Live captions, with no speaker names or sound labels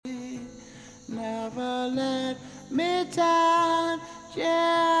Never let me down,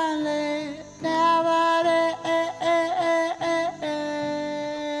 gently, never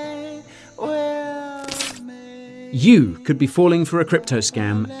will me. You could be falling for a crypto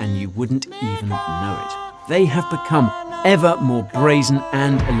scam and you wouldn't even know it. They have become ever more brazen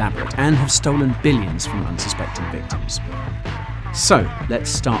and elaborate and have stolen billions from unsuspecting victims. So,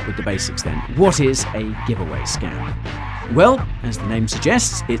 let's start with the basics then. What is a giveaway scam? Well, as the name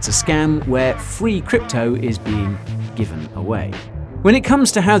suggests, it's a scam where free crypto is being given away. When it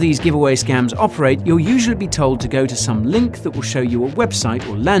comes to how these giveaway scams operate, you'll usually be told to go to some link that will show you a website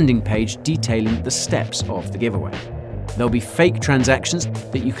or landing page detailing the steps of the giveaway. There'll be fake transactions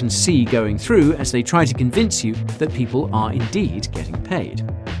that you can see going through as they try to convince you that people are indeed getting paid.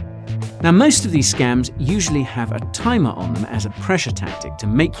 Now, most of these scams usually have a timer on them as a pressure tactic to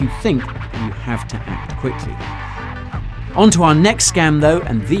make you think you have to act quickly. On to our next scam though,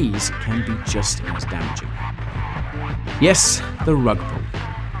 and these can be just as damaging. Yes, the rug pull.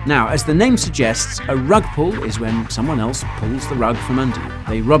 Now, as the name suggests, a rug pull is when someone else pulls the rug from under you.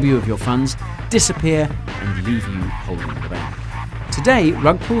 They rob you of your funds, disappear, and leave you holding the bag. Today,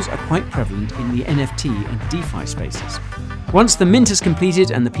 rug pulls are quite prevalent in the NFT and DeFi spaces. Once the mint is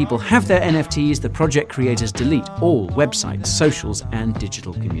completed and the people have their NFTs, the project creators delete all websites, socials, and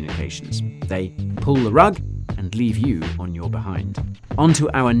digital communications. They pull the rug and leave you on your behind. On to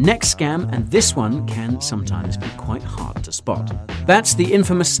our next scam, and this one can sometimes be quite hard to spot. That's the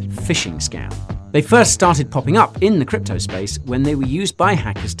infamous phishing scam. They first started popping up in the crypto space when they were used by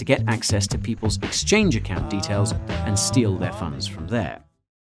hackers to get access to people's exchange account details and steal their funds from there.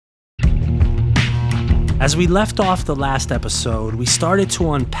 As we left off the last episode, we started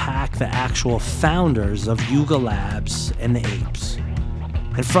to unpack the actual founders of Yuga Labs and the Apes.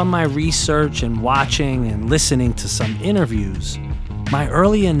 And from my research and watching and listening to some interviews, my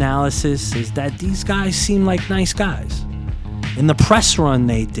early analysis is that these guys seem like nice guys. And the press run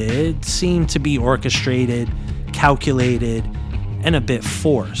they did seemed to be orchestrated, calculated, and a bit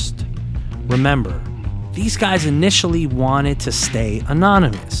forced. Remember, these guys initially wanted to stay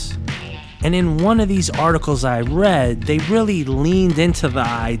anonymous. And in one of these articles I read, they really leaned into the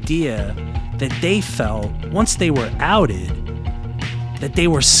idea that they felt, once they were outed, that they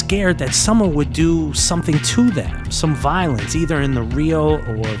were scared that someone would do something to them, some violence, either in the real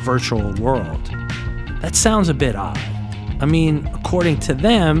or virtual world. That sounds a bit odd. I mean, according to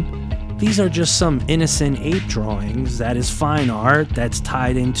them, these are just some innocent ape drawings that is fine art that's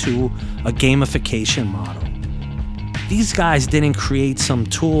tied into a gamification model. These guys didn't create some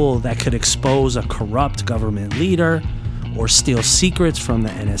tool that could expose a corrupt government leader or steal secrets from the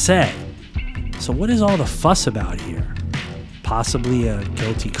NSA. So what is all the fuss about here? Possibly a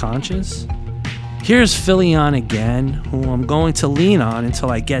guilty conscience? Here's Philion again, who I'm going to lean on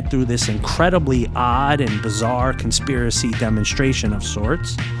until I get through this incredibly odd and bizarre conspiracy demonstration of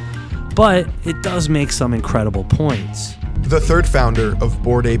sorts, but it does make some incredible points. The third founder of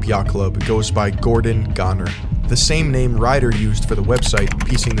Bored Ape Yacht Club goes by Gordon Goner, the same name Ryder used for the website,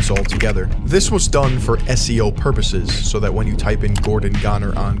 piecing this all together. This was done for SEO purposes, so that when you type in Gordon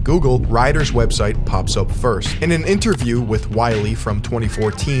Goner on Google, Ryder's website pops up first. In an interview with Wiley from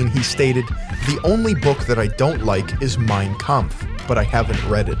 2014, he stated, "The only book that I don't like is Mein Kampf, but I haven't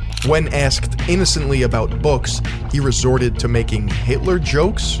read it." When asked innocently about books, he resorted to making Hitler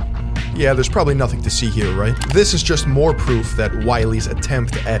jokes. Yeah, there's probably nothing to see here, right? This is just more proof that Wiley's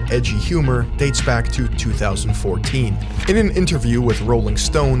attempt at edgy humor dates back to 2014. In an interview with Rolling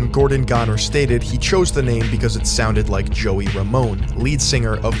Stone, Gordon Goner stated he chose the name because it sounded like Joey Ramone, lead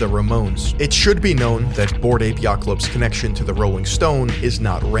singer of the Ramones. It should be known that Bored Ape Yacht Club's connection to the Rolling Stone is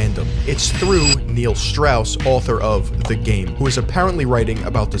not random. It's through Neil Strauss, author of The Game, who is apparently writing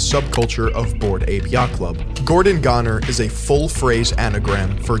about the subculture of Bored Ape Yacht Club. Gordon Goner is a full-phrase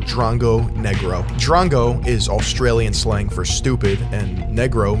anagram for Drongo Negro. Drongo is Australian slang for stupid, and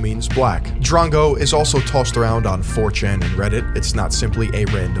Negro means black. Drongo is also tossed around on 4chan and Reddit. It's not simply a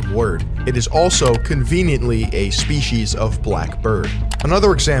random word. It is also conveniently a species of black bird.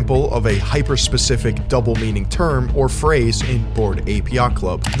 Another example of a hyper-specific double-meaning term or phrase in Bored Ape Yacht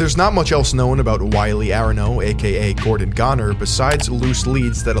Club. There's not much else known about Wiley Arano, aka Gordon Goner, besides loose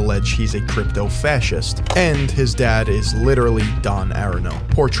leads that allege he's a crypto-fascist. And his dad is literally Don Arano,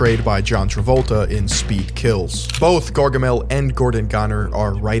 portrayed by John Travolta in Speed Kills. Both Gargamel and Gordon Goner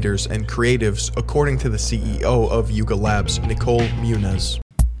are writers and creatives, according to the CEO of Yuga Labs, Nicole Muniz.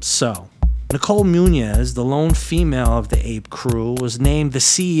 So, Nicole Muniz, the lone female of the ape crew, was named the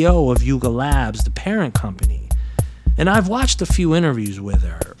CEO of Yuga Labs, the parent company. And I've watched a few interviews with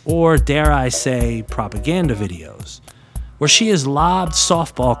her, or dare I say, propaganda videos. where she is lobbed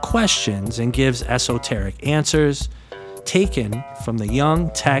softball questions and gives esoteric answers taken from the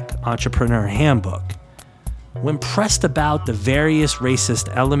Young Tech Entrepreneur Handbook. When pressed about the various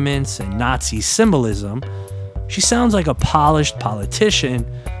racist elements and Nazi symbolism, she sounds like a polished politician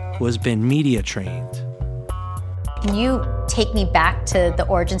who has been media trained. Can you take me back to the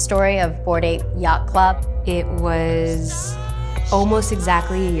origin story of Bored Ape Yacht Club? It was almost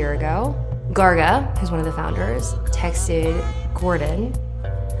exactly a year ago. Garga, who's one of the founders, texted Gordon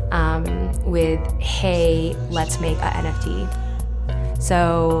with, hey, let's make a NFT.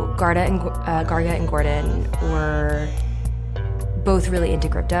 So Garga and Gordon were both really into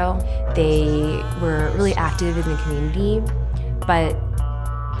crypto. They were really active in the community, but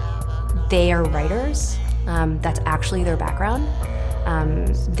they are writers. That's actually their background.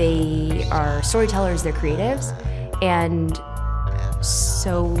 They are storytellers, they're creatives. And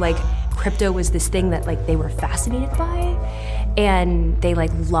so like crypto was this thing that like they were fascinated by and they like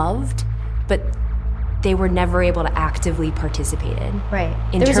loved, but they were never able to actively participate in. Right.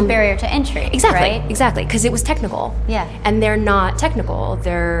 There was a barrier to entry. Exactly. Right? Exactly. Because it was technical. Yeah. And they're not technical.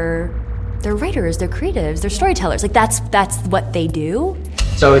 They're writers. They're creatives. They're storytellers. Like that's what they do.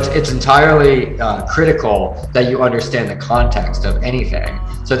 So it's entirely critical that you understand the context of anything.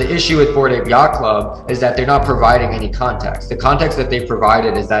 So the issue with Bored Ape Yacht Club is that they're not providing any context. The context that they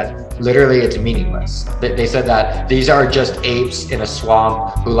provided is that literally it's meaningless. They said that these are just apes in a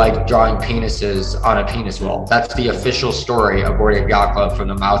swamp who like drawing penises on a penis roll. That's the official story of Bored Ape Yacht Club from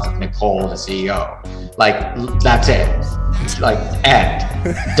the mouth of Nicole, the CEO. Like, that's it. Like, end.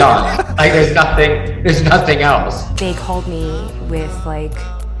 Done. Like, there's nothing else. They called me with like,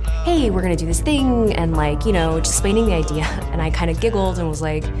 hey, we're gonna do this thing, and like, you know, just explaining the idea. And I kind of giggled and was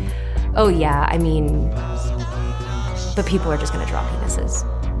like, oh yeah, I mean, but people are just gonna draw penises.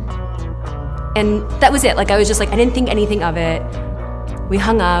 And that was it. Like, I was just like, I didn't think anything of it. We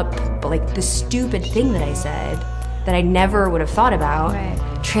hung up, but like the stupid thing that I said that I never would have thought about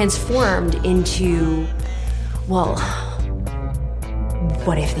transformed into, well,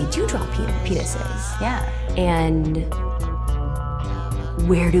 what if they do draw penises? Yeah. And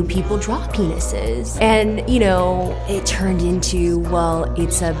where do people draw penises? And, you know, it turned into, well,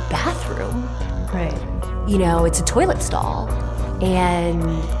 it's a bathroom. Right. You know, it's a toilet stall. And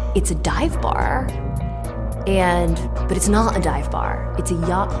it's a dive bar. But it's not a dive bar. It's a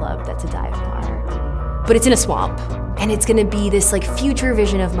yacht club that's a dive bar. But it's in a swamp. And it's gonna be this like future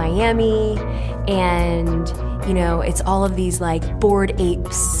vision of Miami. And, you know, it's all of these like bored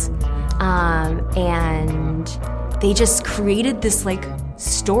apes. And they just created this like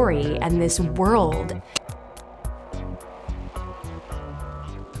story and this world.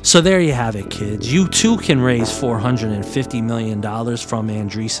 So there you have it, kids. You too can raise $450 million from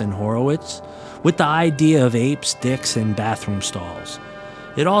Andreessen Horowitz with the idea of apes, dicks, and bathroom stalls.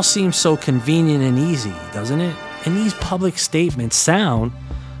 It all seems so convenient and easy, doesn't it? And these public statements sound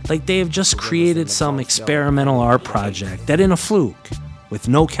like they have just created some experimental art project that in a fluke, with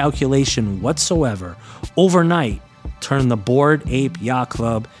no calculation whatsoever, overnight turned the Bored Ape Yacht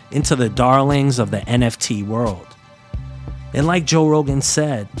Club into the darlings of the NFT world. And like Joe Rogan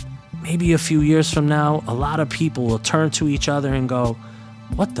said, maybe a few years from now, a lot of people will turn to each other and go,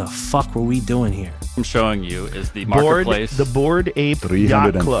 what the fuck were we doing here? I'm showing you is the marketplace. The Bored Ape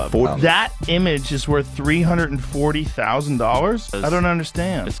Yacht Club. That image is worth $340,000? I don't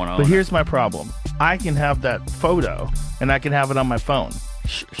understand. But here's my problem. I can have that photo, and I can have it on my phone.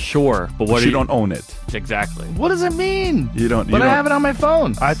 Sure, but what you don't own it. Exactly. What does it mean? You don't. But I have it on my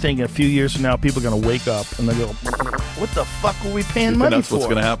phone. I think a few years from now, people are going to wake up and they go, what the fuck are we paying money that's for? What's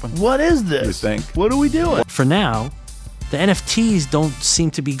going to happen? What is this? You think? What are we doing? For now, the NFTs don't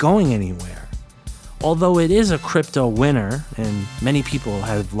seem to be going anywhere. Although it is a crypto winner and many people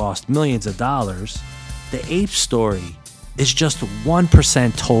have lost millions of dollars, the ape story is just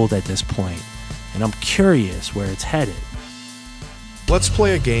 1% told at this point, and I'm curious where it's headed. Let's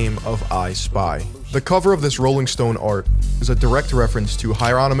play a game of I Spy. The cover of this Rolling Stone art is a direct reference to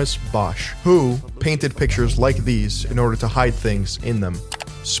Hieronymus Bosch, who painted pictures like these in order to hide things in them.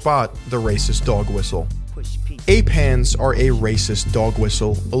 Spot the racist dog whistle. Ape hands are a racist dog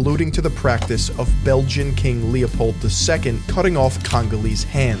whistle, alluding to the practice of Belgian King Leopold II cutting off Congolese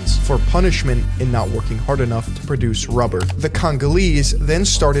hands for punishment in not working hard enough to produce rubber. The Congolese then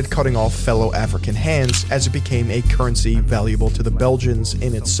started cutting off fellow African hands as it became a currency valuable to the Belgians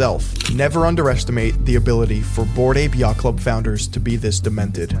in itself. Never underestimate the ability for Bored Ape Yacht Club founders to be this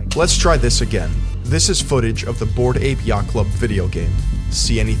demented. Let's try this again. This is footage of the Bored Ape Yacht Club video game.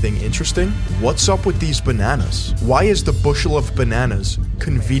 See anything interesting? What's up with these bananas? Why is the bushel of bananas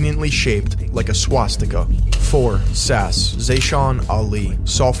conveniently shaped like a swastika? 4. Sass, Zayshawn Ali,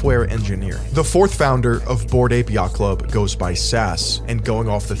 software engineer. The fourth founder of Bored Ape Yacht Club goes by Sass, and going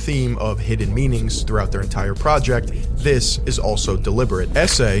off the theme of hidden meanings throughout their entire project, this is also deliberate.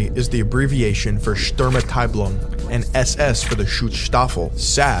 SA is the abbreviation for Sturmabteilung, and SS for the Schutzstaffel.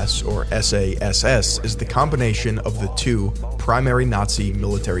 SAS, or SASS, is the combination of the two primary Nazi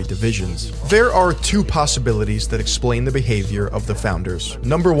military divisions. There are two possibilities that explain the behavior of the founders.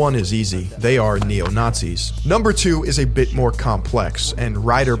 Number one is easy. They are neo-Nazis. Number two is a bit more complex, and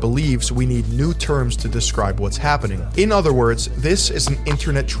Ryder believes we need new terms to describe what's happening. In other words, this is an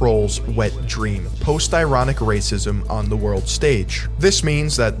internet troll's wet dream. Post-ironic racism on the world stage. This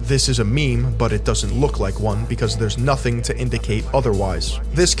means that this is a meme, but it doesn't look like one because there's nothing to indicate otherwise.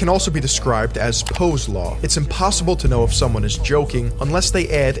 This can also be described as pose law. It's impossible to know if someone is joking unless they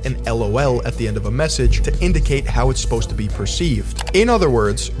add an LOL at the end of a message to indicate how it's supposed to be perceived. In other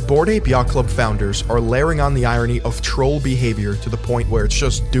words, Bored Ape Yacht Club founders are layering on the irony of troll behavior to the point where it's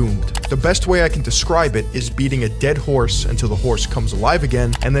just doomed. The best way I can describe it is beating a dead horse until the horse comes alive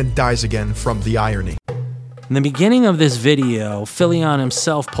again and then dies again from the irony. In the beginning of this video, Philion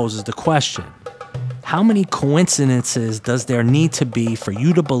himself poses the question: how many coincidences does there need to be for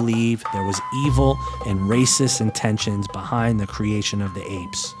you to believe there was evil and racist intentions behind the creation of the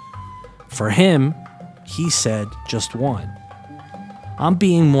apes? For him, he said just one. I'm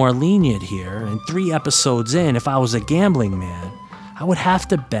being more lenient here, and 3 episodes in, if I was a gambling man, I would have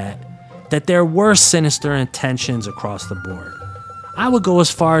to bet that there were sinister intentions across the board. I would go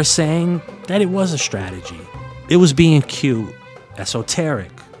as far as saying that it was a strategy. It was being cute,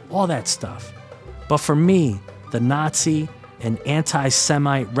 esoteric, all that stuff. But for me, the Nazi and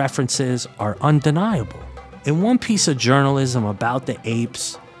anti-Semite references are undeniable. In one piece of journalism about the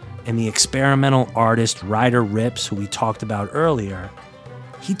apes and the experimental artist Ryder Ripps, who we talked about earlier,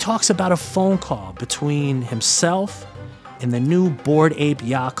 he talks about a phone call between himself and the new Bored Ape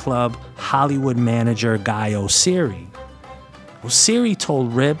Yacht Club Hollywood manager Guy Oseary. Oseary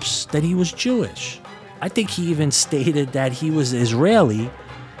told Ripps that he was Jewish. I think he even stated that he was Israeli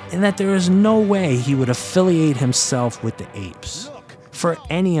and that there is no way he would affiliate himself with the apes for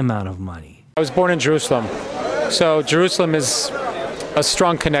any amount of money. I was born in Jerusalem, so Jerusalem is a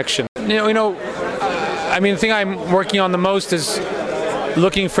strong connection. I mean, the thing I'm working on the most is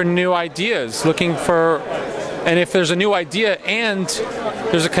looking for new ideas, and if there's a new idea and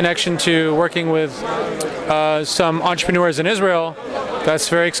there's a connection to working with some entrepreneurs in Israel, that's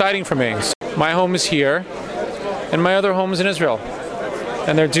very exciting for me. My home is here, and my other home is in Israel.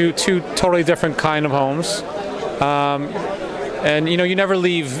 And they're two totally different kind of homes. And you never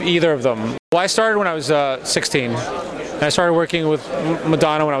leave either of them. Well, I started when I was 16. And I started working with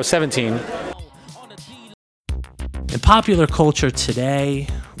Madonna when I was 17. In popular culture today,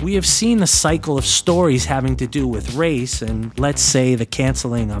 we have seen the cycle of stories having to do with race and, let's say, the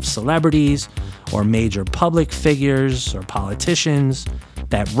canceling of celebrities or major public figures or politicians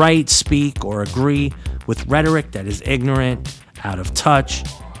that write, speak, or agree with rhetoric that is ignorant, out of touch,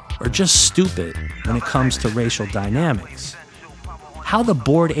 or just stupid when it comes to racial dynamics. How the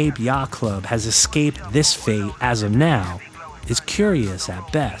Bored Ape Yacht Club has escaped this fate as of now is curious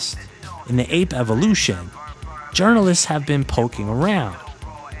at best. In the ape evolution, journalists have been poking around.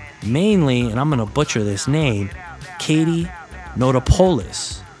 Mainly, and I'm going to butcher this name, Katie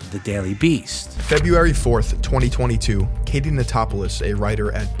Notopoulos, the Daily Beast. February 4th, 2022, Katie Notopoulos, a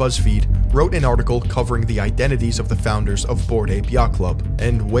writer at BuzzFeed, wrote an article covering the identities of the founders of Bored Ape Yacht Club.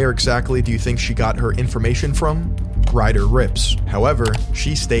 And where exactly do you think she got her information from? Ryder Ripps. However,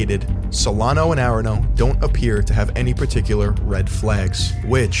 she stated, Solano and Arano don't appear to have any particular red flags,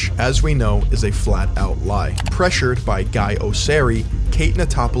 which, as we know, is a flat-out lie. Pressured by Guy Oseary, Kate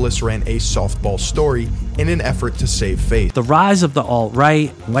Notopoulos ran a softball story in an effort to save face. The rise of the alt-right,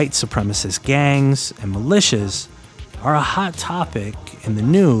 white supremacist gangs, and militias are a hot topic in the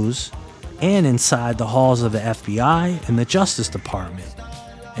news and inside the halls of the FBI and the Justice Department.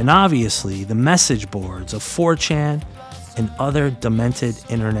 And obviously, the message boards of 4chan and other demented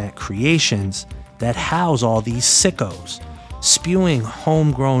internet creations that house all these sickos, spewing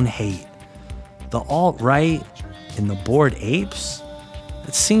homegrown hate. The alt-right and the Bored Apes?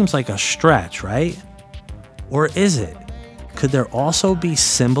 It seems like a stretch, right? Or is it? Could there also be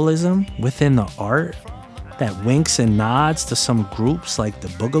symbolism within the art that winks and nods to some groups like the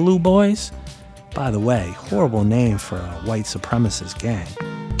Boogaloo Boys? By the way, horrible name for a white supremacist gang.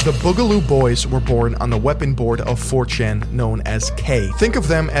 The Boogaloo Boys were born on the weapon board of 4chan known as K. Think of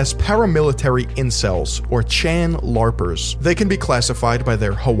them as paramilitary incels, or Chan LARPers. They can be classified by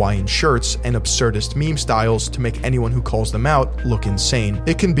their Hawaiian shirts and absurdist meme styles to make anyone who calls them out look insane.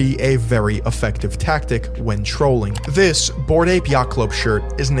 It can be a very effective tactic when trolling. This Bored Ape Yacht Club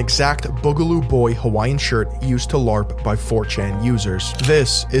shirt is an exact Boogaloo Boy Hawaiian shirt used to LARP by 4chan users.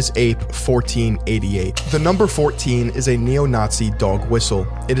 This is Ape 1488. The number 14 is a neo-Nazi dog whistle.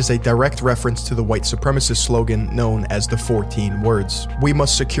 It is a direct reference to the white supremacist slogan known as the 14 words. We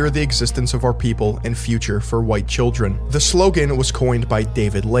must secure the existence of our people and future for white children. The slogan was coined by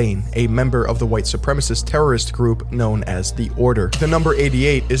David Lane, a member of the white supremacist terrorist group known as The Order. The number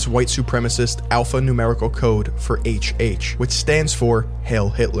 88 is white supremacist alphanumerical code for HH, which stands for Hail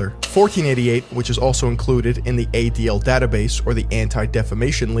Hitler. 1488, which is also included in the ADL database or the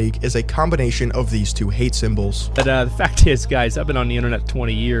Anti-Defamation League, is a combination of these two hate symbols. But the fact is, guys, I've been on the internet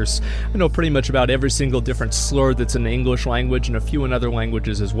 20 years. I know pretty much about every single different slur that's in the English language and a few in other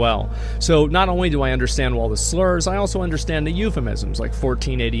languages as well. So not only do I understand all the slurs, I also understand the euphemisms like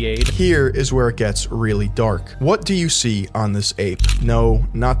 1488. Here is where it gets really dark. What do you see on this ape? No,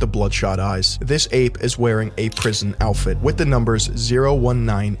 not the bloodshot eyes. This ape is wearing a prison outfit with the numbers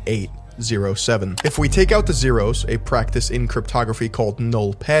 019807. If we take out the zeros, a practice in cryptography called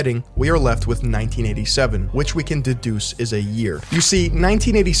null padding, we are left with 1987, which we can deduce is a year. You see,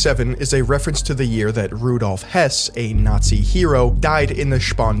 1987 is a reference to the year that Rudolf Hess, a Nazi hero, died in the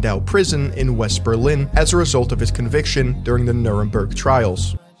Spandau prison in West Berlin as a result of his conviction during the Nuremberg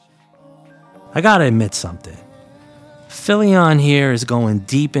trials. I gotta admit something. Philion here is going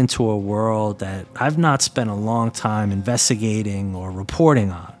deep into a world that I've not spent a long time investigating or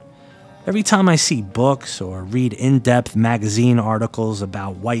reporting on. Every time I see books or read in-depth magazine articles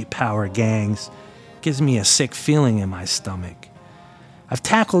about white power gangs, it gives me a sick feeling in my stomach. I've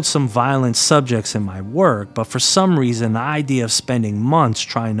tackled some violent subjects in my work, but for some reason the idea of spending months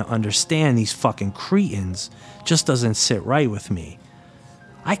trying to understand these fucking cretins just doesn't sit right with me.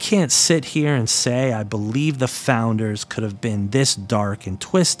 I can't sit here and say I believe the founders could have been this dark and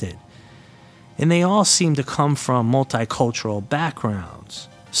twisted. And they all seem to come from multicultural backgrounds.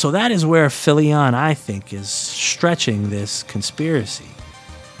 So that is where Philion, I think, is stretching this conspiracy.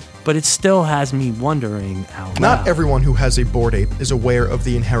 But it still has me wondering out loud. Not everyone who has a Bored Ape is aware of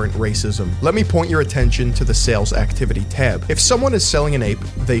the inherent racism. Let me point your attention to the sales activity tab. If someone is selling an ape,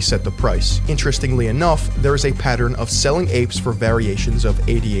 they set the price. Interestingly enough, there is a pattern of selling apes for variations of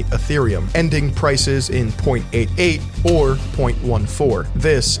 88 Ethereum, ending prices in 0.88 or 0.14.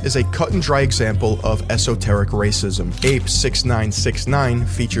 This is a cut and dry example of esoteric racism. Ape 6969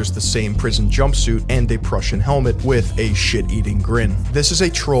 features the same prison jumpsuit and a Prussian helmet with a shit-eating grin. This is a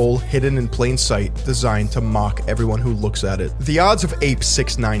troll hidden in plain sight, designed to mock everyone who looks at it. The odds of Ape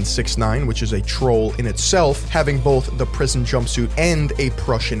 6969, which is a troll in itself, having both the prison jumpsuit and a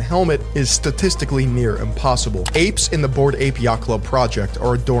Prussian helmet is statistically near impossible. Apes in the Bored Ape Yacht Club project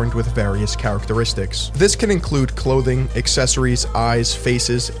are adorned with various characteristics. This can include clothing, accessories, eyes,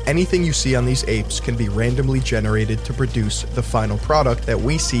 faces. Anything you see on these apes can be randomly generated to produce the final product that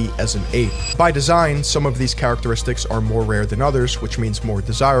we see as an ape. By design, some of these characteristics are more rare than others, which means more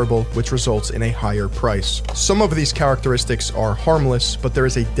desirable, which results in a higher price. Some of these characteristics are harmless, but there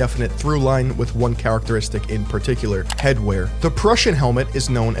is a definite through line with one characteristic in particular: headwear. The Prussian helmet is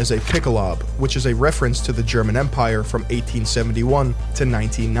known as a Pickelob, which is a reference to the German Empire from 1871 to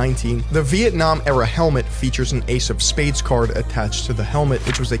 1919. The Vietnam-era helmet features an Ace of Spades card attached to the helmet,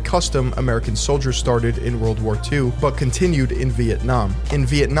 which was a custom American soldiers started in World War II, but continued in Vietnam. In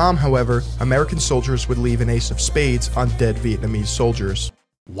Vietnam, however, American soldiers would leave an Ace of Spades on dead Vietnamese soldiers.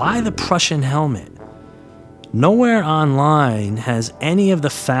 Why the Prussian helmet? Nowhere online has any of the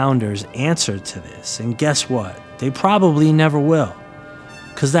founders answered to this, and guess what? They probably never will.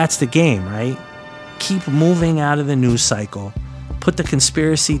 Because that's the game, right? Keep moving out of the news cycle, put the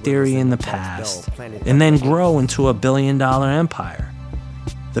conspiracy theory in the past, and then grow into a billion-dollar empire.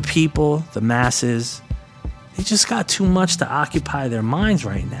 The people, the masses, they just got too much to occupy their minds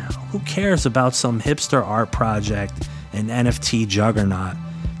right now. Who cares about some hipster art project and NFT juggernaut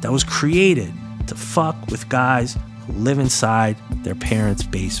that was created to fuck with guys who live inside their parents'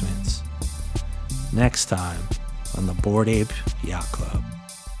 basements? Next time on the Bored Ape Yacht Club.